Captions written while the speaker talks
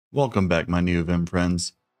Welcome back, my Neovim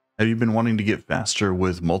friends. Have you been wanting to get faster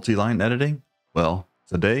with multi-line editing? Well,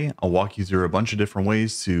 today I'll walk you through a bunch of different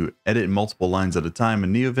ways to edit multiple lines at a time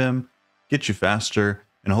in Neovim, get you faster,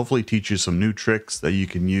 and hopefully teach you some new tricks that you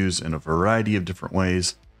can use in a variety of different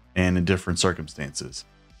ways and in different circumstances.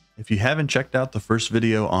 If you haven't checked out the first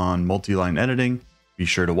video on multi-line editing, be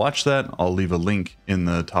sure to watch that. I'll leave a link in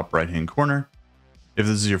the top right-hand corner. If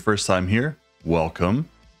this is your first time here, welcome.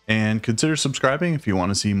 And consider subscribing if you want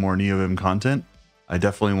to see more Neovim content. I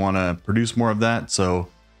definitely want to produce more of that, so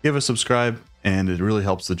give a subscribe and it really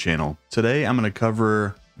helps the channel. Today I'm going to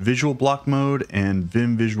cover visual block mode and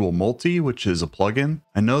vim-visual-multi, which is a plugin.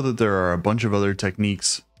 I know that there are a bunch of other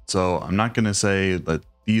techniques, so I'm not going to say that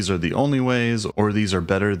these are the only ways or these are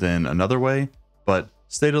better than another way, but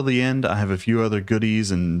stay till the end. I have a few other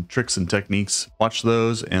goodies and tricks and techniques. Watch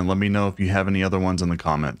those and let me know if you have any other ones in the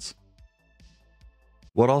comments.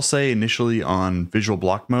 What I'll say initially on visual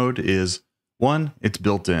block mode is, one, it's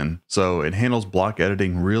built in, so it handles block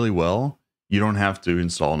editing really well. You don't have to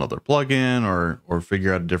install another plugin or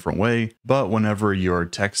figure out a different way, but whenever your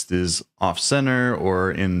text is off center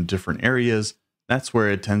or in different areas, that's where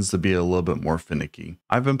it tends to be a little bit more finicky.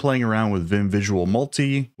 I've been playing around with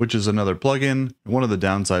vim-visual-multi, which is another plugin. One of the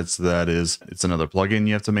downsides to that is it's another plugin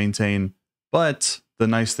you have to maintain, but the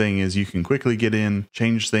nice thing is you can quickly get in,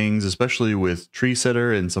 change things, especially with tree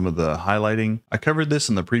setter and some of the highlighting. I covered this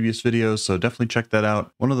in the previous video, so definitely check that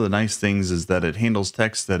out. One of the nice things is that it handles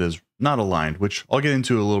text that is not aligned, which I'll get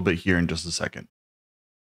into a little bit here in just a second.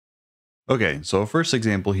 Okay, so first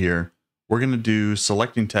example here, we're going to do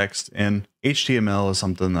selecting text, and HTML is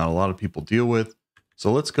something that a lot of people deal with.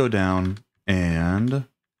 So let's go down and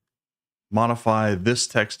modify this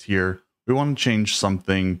text here. We want to change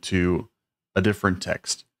something to a different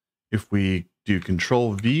text. If we do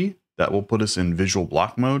Control V, that will put us in visual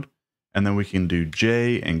block mode, and then we can do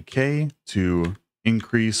J and K to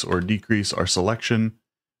increase or decrease our selection.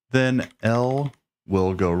 Then L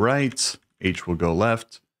will go right, H will go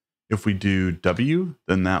left. If we do W,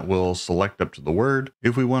 then that will select up to the word.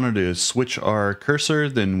 If we wanted to switch our cursor,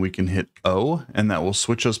 then we can hit O, and that will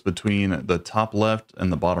switch us between the top left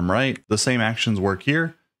and the bottom right. The same actions work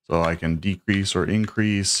here, so I can decrease or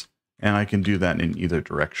increase, and I can do that in either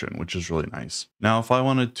direction, which is really nice. Now, if I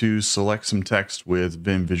wanted to select some text with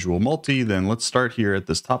vim-visual-multi, then let's start here at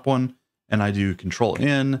this top one, and I do Control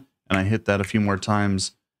N, and I hit that a few more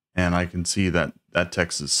times, and I can see that that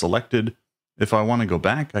text is selected. If I want to go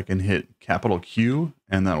back, I can hit capital Q,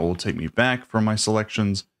 and that will take me back from my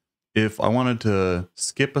selections. If I wanted to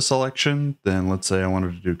skip a selection, then let's say I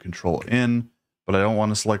wanted to do Control N, but I don't want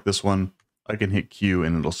to select this one, I can hit Q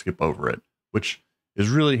and it'll skip over it, which is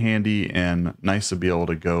really handy and nice to be able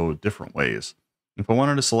to go different ways. If I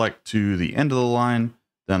wanted to select to the end of the line,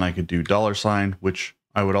 then I could do $, which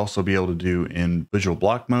I would also be able to do in visual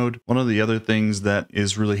block mode. One of the other things that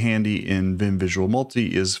is really handy in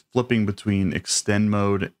vim-visual-multi is flipping between extend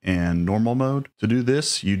mode and normal mode. To do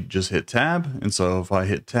this, you just hit tab. And so if I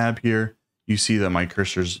hit tab here, you see that my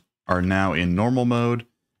cursors are now in normal mode,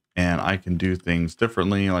 and I can do things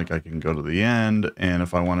differently. Like I can go to the end, and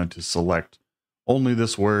if I wanted to select only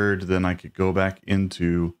this word, then I could go back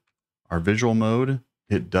into our visual mode,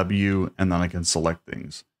 hit W, and then I can select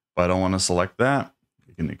things. If I don't want to select that,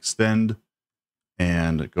 I can extend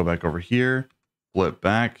and go back over here, flip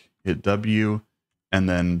back, hit W, and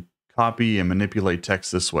then copy and manipulate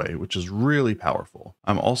text this way, which is really powerful.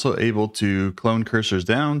 I'm also able to clone cursors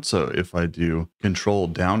down. So if I do Control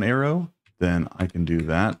down arrow, then I can do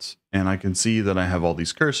that. And I can see that I have all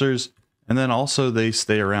these cursors. And then also they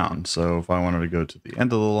stay around. So if I wanted to go to the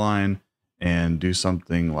end of the line and do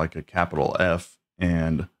something like a capital F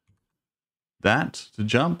and that to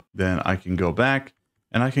jump, then I can go back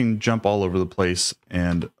and I can jump all over the place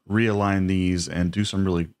and realign these and do some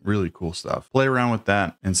really cool stuff. Play around with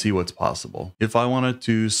that and see what's possible. If I wanted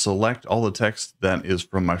to select all the text that is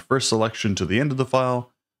from my first selection to the end of the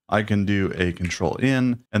file, I can do a Control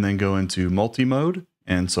N and then go into multi mode.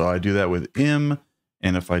 And so I do that with M.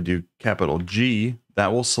 And if I do capital G,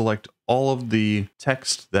 that will select all of the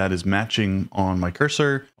text that is matching on my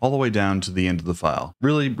cursor all the way down to the end of the file.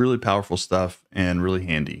 Really powerful stuff and really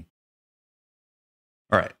handy.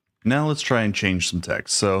 All right, now let's try and change some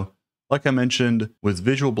text. So like I mentioned, with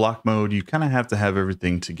visual block mode, you kind of have to have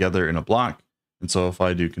everything together in a block. And so if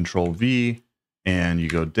I do Control V and you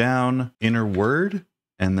go down, inner word,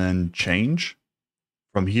 and then change,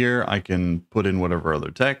 from here I can put in whatever other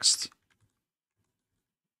text.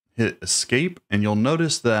 Hit escape, and you'll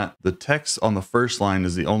notice that the text on the first line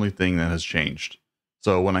is the only thing that has changed.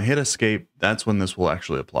 So when I hit escape, that's when this will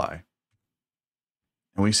actually apply.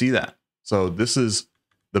 And we see that. So this is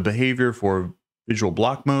the behavior for visual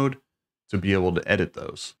block mode to be able to edit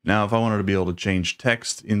those. Now, if I wanted to be able to change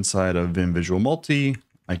text inside of vim-visual-multi,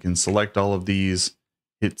 I can select all of these,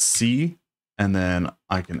 hit C, and then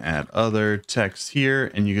I can add other text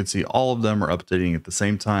here, and you can see all of them are updating at the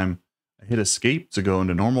same time. I hit escape to go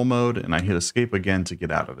into normal mode, and I hit escape again to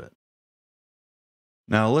get out of it.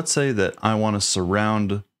 Now, let's say that I want to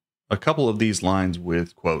surround a couple of these lines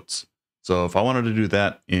with quotes. So if I wanted to do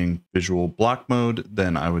that in visual block mode,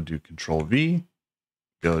 then I would do Control V,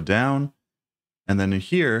 go down, and then in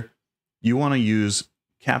here, you want to use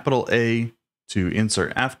capital A to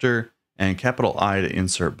insert after and capital I to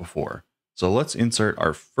insert before. So let's insert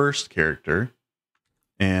our first character,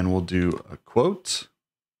 and we'll do a quote.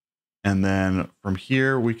 And then from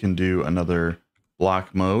here, we can do another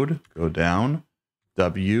block mode, go down,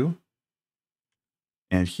 W.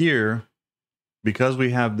 And here, because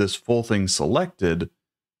we have this full thing selected,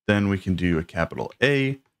 then we can do a capital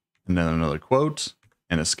A, and then another quote,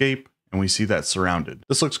 and escape, and we see that surrounded.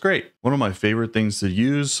 This looks great. One of my favorite things to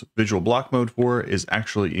use visual block mode for is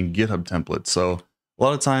actually in GitHub templates. So a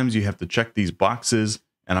lot of times you have to check these boxes,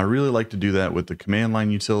 and I really like to do that with the command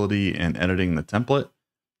line utility and editing the template.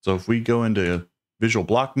 So if we go into visual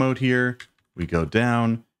block mode here, we go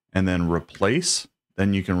down and then replace,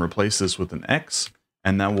 then you can replace this with an X,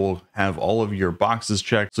 and that will have all of your boxes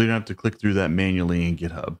checked, so you don't have to click through that manually in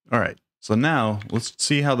GitHub. All right, so now let's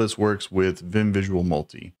see how this works with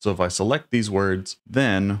vim-visual-multi. So if I select these words,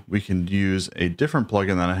 then we can use a different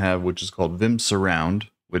plugin that I have, which is called Vim Surround,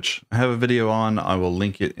 which I have a video on. I will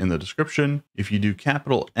link it in the description. If you do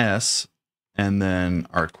capital S and then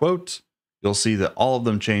our quote, you'll see that all of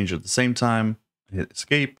them change at the same time. I hit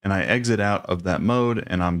escape and I exit out of that mode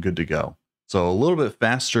and I'm good to go. So a little bit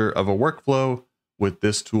faster of a workflow with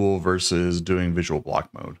this tool versus doing visual block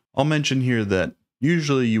mode. I'll mention here that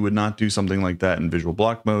usually you would not do something like that in visual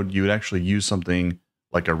block mode. You would actually use something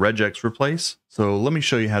like a regex replace. So let me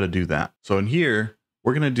show you how to do that. So in here,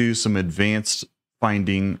 we're going to do some advanced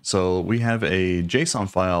finding. So we have a JSON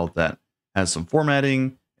file that has some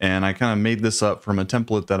formatting, and I kind of made this up from a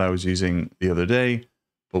template that I was using the other day,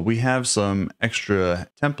 but we have some extra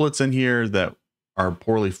templates in here that are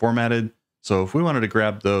poorly formatted. So if we wanted to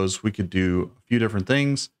grab those, we could do a few different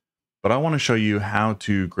things, but I want to show you how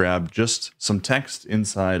to grab just some text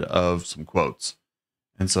inside of some quotes.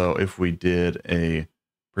 And so if we did a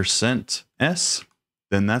 %s,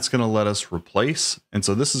 then that's going to let us replace. And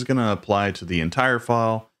so this is going to apply to the entire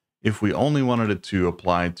file. If we only wanted it to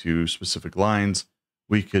apply to specific lines,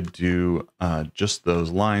 we could do just those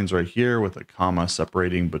lines right here with a comma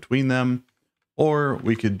separating between them, or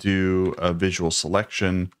we could do a visual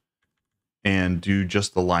selection and do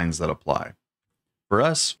just the lines that apply. For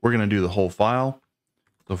us, we're going to do the whole file.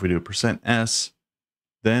 So if we do a %s,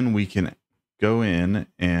 then we can go in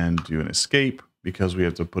and do an escape because we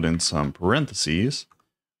have to put in some parentheses.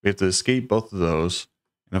 We have to escape both of those.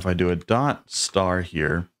 And if I do a $*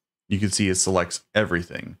 here, you can see it selects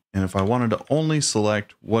everything. And if I wanted to only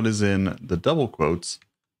select what is in the double quotes,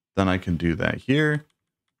 then I can do that here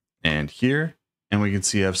and here. And we can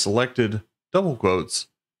see I've selected double quotes,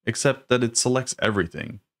 except that it selects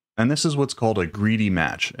everything. And this is what's called a greedy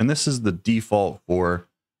match. And this is the default for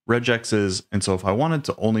regexes. And so if I wanted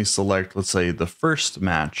to only select, let's say, the first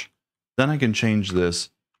match, then I can change this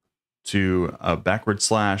to a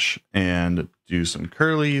 / and do some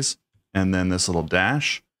curlies and then this little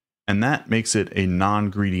dash. And that makes it a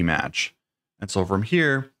non-greedy match. And so from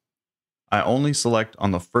here, I only select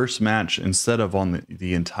on the first match instead of on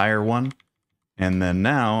the entire one. And then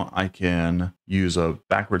now I can use a /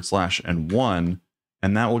 and 1,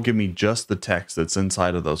 and that will give me just the text that's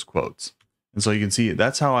inside of those quotes. And so you can see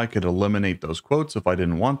that's how I could eliminate those quotes if I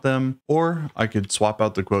didn't want them, or I could swap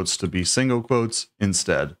out the quotes to be single quotes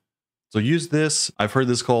instead. So use this. I've heard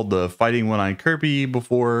this called the fighting one-eyed Kirby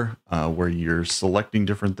before, where you're selecting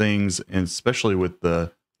different things, and especially with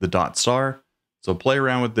the $*. So play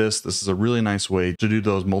around with this. This is a really nice way to do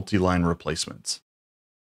those multi-line replacements.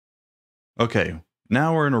 Okay,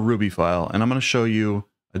 now we're in a Ruby file, and I'm going to show you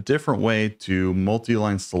a different way to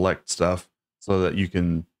multi-line select stuff so that you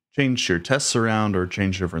can change your tests around or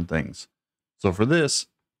change different things. So for this,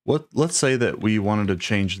 let's say that we wanted to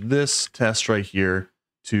change this test right here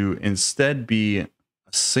to instead be a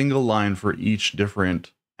single line for each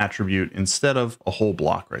different attribute instead of a whole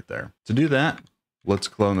block right there. To do that, let's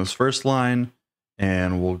clone this first line,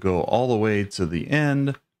 and we'll go all the way to the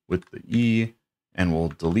end with the E, and we'll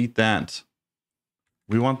delete that.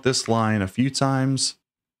 We want this line a few times,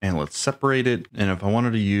 and let's separate it. And if I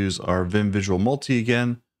wanted to use our vim-visual-multi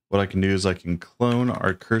again, what I can do is I can clone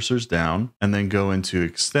our cursors down and then go into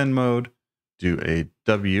extend mode, do a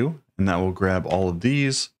W, and that will grab all of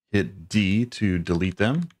these. Hit D to delete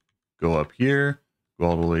them. Go up here, go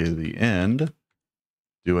all the way to the end,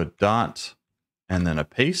 do a dot, and then a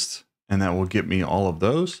paste, and that will get me all of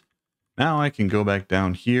those. Now I can go back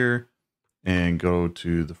down here and go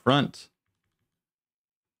to the front,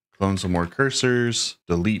 clone some more cursors,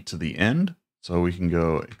 delete to the end. So we can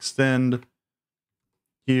go extend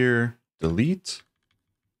here, delete,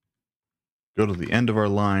 go to the end of our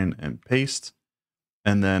line and paste.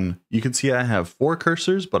 And then you can see I have 4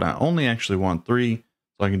 cursors, but I only actually want 3.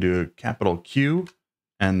 So I can do a capital Q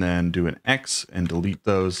and then do an X and delete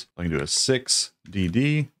those. I can do a 6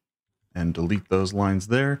 DD and delete those lines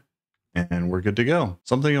there. And we're good to go.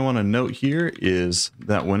 Something I want to note here is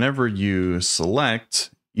that whenever you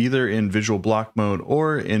select, either in visual block mode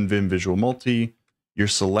or in vim-visual-multi, you're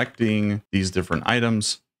selecting these different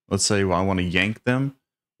items. Let's say I want to yank them.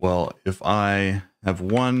 Well, if I have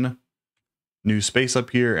one new space up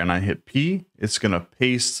here and I hit P, it's going to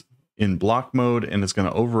paste in block mode and it's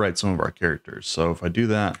going to overwrite some of our characters. So if I do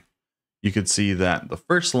that, you could see that the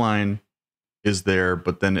first line is there,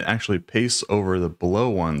 but then it actually pastes over the below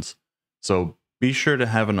ones. So be sure to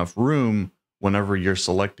have enough room whenever you're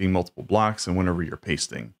selecting multiple blocks and whenever you're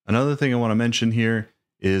pasting. Another thing I want to mention here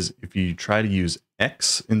is if you try to use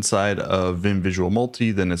X inside of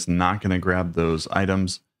vim-visual-multi, then it's not going to grab those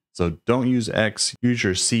items. So don't use X, use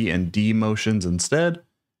your C and D motions instead,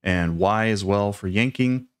 and Y as well for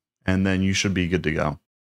yanking, and then you should be good to go.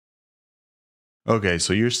 Okay,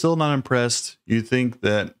 so you're still not impressed. You think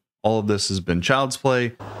that all of this has been child's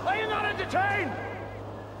play. Are you not entertained?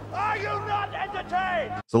 Are you not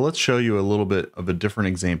entertained? So let's show you a little bit of a different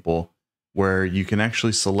example where you can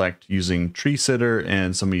actually select using tree sitter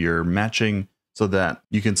and some of your matching so that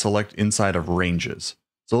you can select inside of ranges.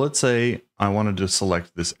 So let's say I wanted to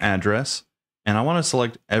select this address and I want to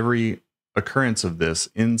select every occurrence of this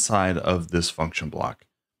inside of this function block.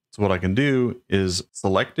 So what I can do is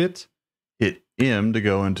select it, hit M to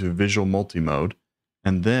go into visual multi mode,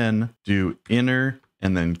 and then do inner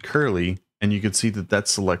and then curly. And you can see that that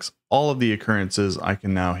selects all of the occurrences. I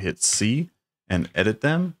can now hit C and edit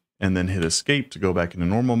them and then hit escape to go back into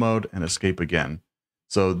normal mode and escape again.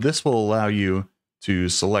 So this will allow you to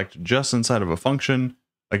select just inside of a function.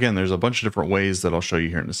 Again, there's a bunch of different ways that I'll show you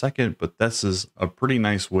here in a second, but this is a pretty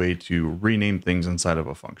nice way to rename things inside of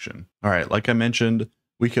a function. All right, like I mentioned,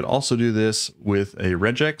 we could also do this with a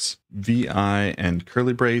regex, VI, and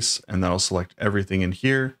curly brace, and that'll select everything in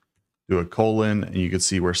here. Do a colon, and you can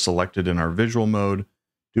see we're selected in our visual mode.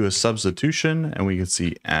 Do a substitution, and we can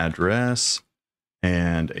see address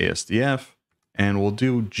and ASDF, and we'll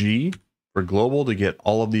do G for global to get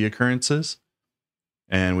all of the occurrences.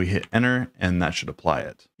 And we hit enter and that should apply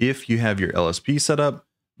it. If you have your LSP set up,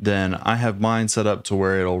 then I have mine set up to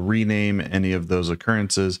where it'll rename any of those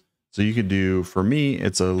occurrences. So you could do, for me,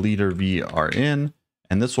 it's a leader VRN,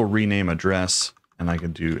 and this will rename address, and I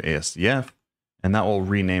can do ASDF, and that will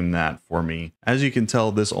rename that for me. As you can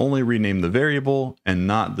tell, this only renamed the variable and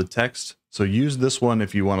not the text. So use this one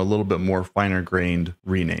if you want a little bit more finer grained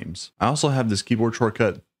renames. I also have this keyboard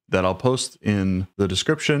shortcut that I'll post in the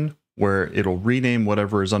description where it'll rename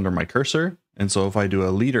whatever is under my cursor. And so if I do a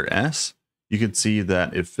leader S, you can see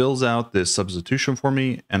that it fills out this substitution for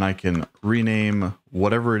me and I can rename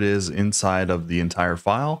whatever it is inside of the entire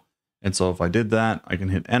file. And so if I did that, I can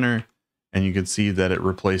hit enter and you can see that it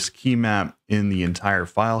replaced key map in the entire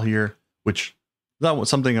file here, which is not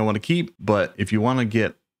something I want to keep. But if you want to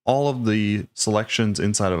get all of the selections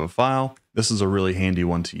inside of a file, this is a really handy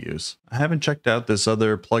one to use. I haven't checked out this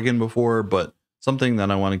other plugin before, but something that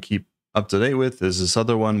I want to keep up to date with is this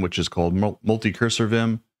other one, which is called multi-cursor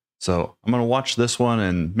vim. So I'm going to watch this one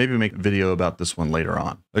and maybe make a video about this one later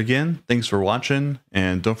on. Again, thanks for watching,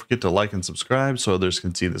 and don't forget to like and subscribe so others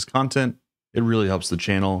can see this content. It really helps the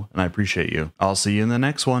channel and I appreciate you. I'll see you in the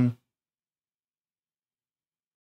next one.